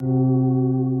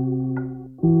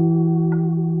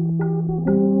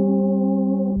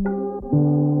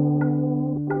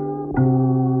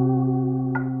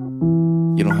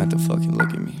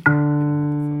look at me.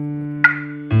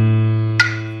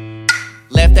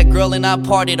 Left that girl and I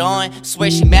parted on.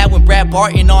 Swear she mad when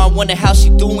Bvrton on. Wonder how she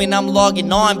doing, I'm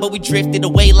logging on. But we drifted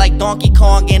away like Donkey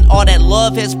Kong, and all that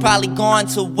love has probably gone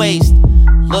to waste.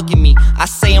 Look at me, I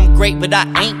say I'm great, but I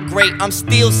ain't great. I'm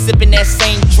still sipping that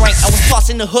same drink. I was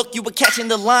tossing the hook, you were catching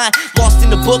the line. Lost in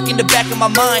the book, in the back of my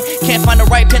mind. Can't find the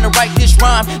right pen to write this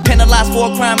rhyme. Penalized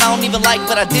for a crime I don't even like,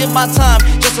 but I did my time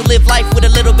just to live life with a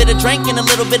little bit of drink and a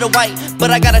little bit of white.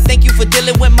 But I gotta thank you for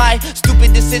dealing with my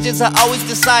stupid decisions. I always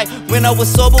decide. When I was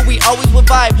sober, we always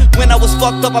would vibe. When I was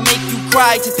fucked up, I make you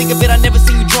cry. To think of it, I never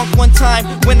seen you drunk one time.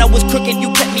 When I was crooked, you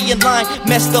kept me in line.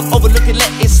 Messed up, overlooked it,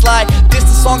 let it slide. This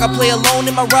the song I play alone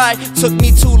in my ride. Took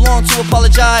me too long to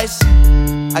apologize.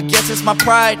 I guess it's my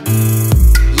pride.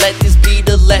 Let this be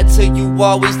the letter you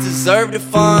always deserve to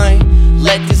find.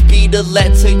 Let this be the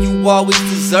letter you always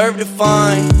deserve to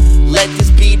find. Let this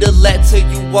be the letter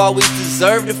you always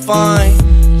deserve to find.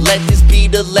 Let this be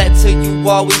the letter you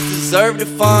always deserve to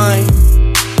find.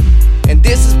 And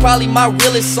this is probably my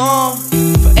realest song.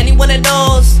 For anyone that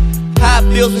knows how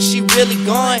it feels when she really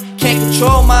gone. Can't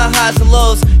control my highs and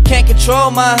lows. Can't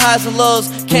control my highs and lows.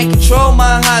 Can't control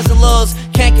my highs and lows.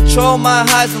 Can't control my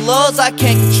highs and lows. I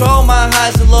can't control my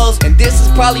highs and lows. And this is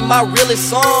probably my realest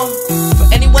song.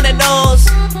 For anyone that knows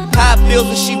how it feels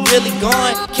when she really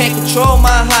gone. Can't control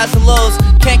my highs and lows.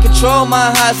 Can't control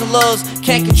my highs and lows.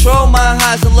 Can't control my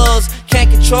highs and lows. Can't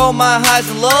control my highs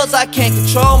and lows. I can't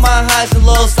control my highs and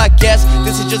lows. I guess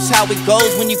this is just how it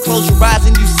goes when you close your eyes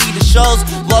and you see the shows.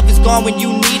 Love is gone when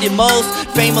you need it most.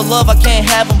 Fame or love, I can't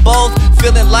have them both.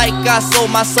 Feeling like I sold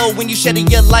my soul. When you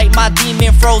shedded your light, my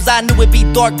demon froze. I knew it'd be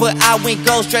dark, but I went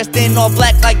ghost. Dressed in all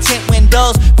black like tint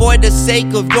windows. For the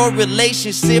sake of your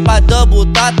relationship, I double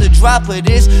thought the drop of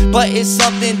this. But it's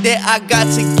something that I got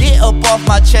to get up off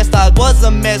my chest. I was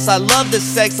a mess, I love the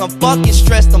sex. I'm fucking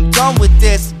stressed, I'm done with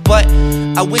this. But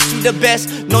I wish you the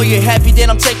best. Know you're happy that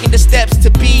I'm taking the steps to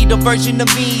be the version of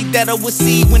me that I would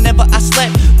see whenever I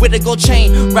slept. With a gold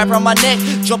chain wrapped around my neck,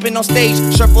 jumping on stage,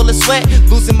 shirt full of sweat,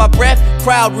 losing my breath.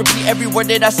 Crowd repeat every word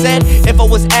that I said. If I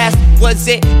was asked, was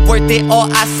it worth it?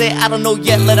 All I said, I don't know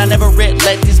yet, let I never read.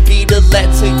 Let this be the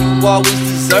letter you always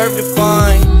deserve to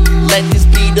find. Let this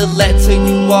be the letter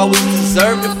you always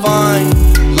deserve to find.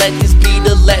 Let this be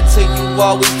the letter you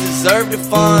always deserve to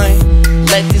find.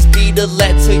 Let this be the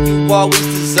letter you always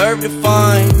deserve to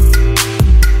find.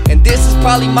 And this is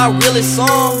probably my realest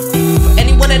song. For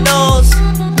anyone that knows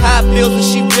how it feels when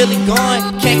she really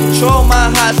gone. Can't control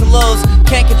my highs and lows.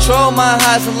 Can't control my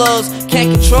highs and lows.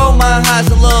 Can't control my highs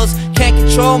and lows. Can't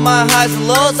control my highs and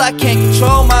lows. I can't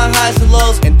control my highs and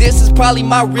lows. And this is probably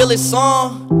my realest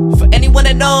song. For anyone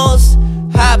that knows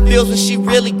how it feels when she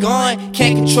really gone.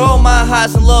 Can't control my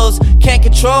highs and lows. Can't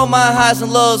control my highs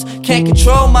and lows. Can't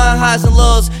control my highs and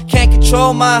lows. Can't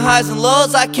control my highs and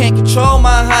lows. I can't control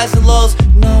my highs and lows.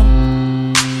 No.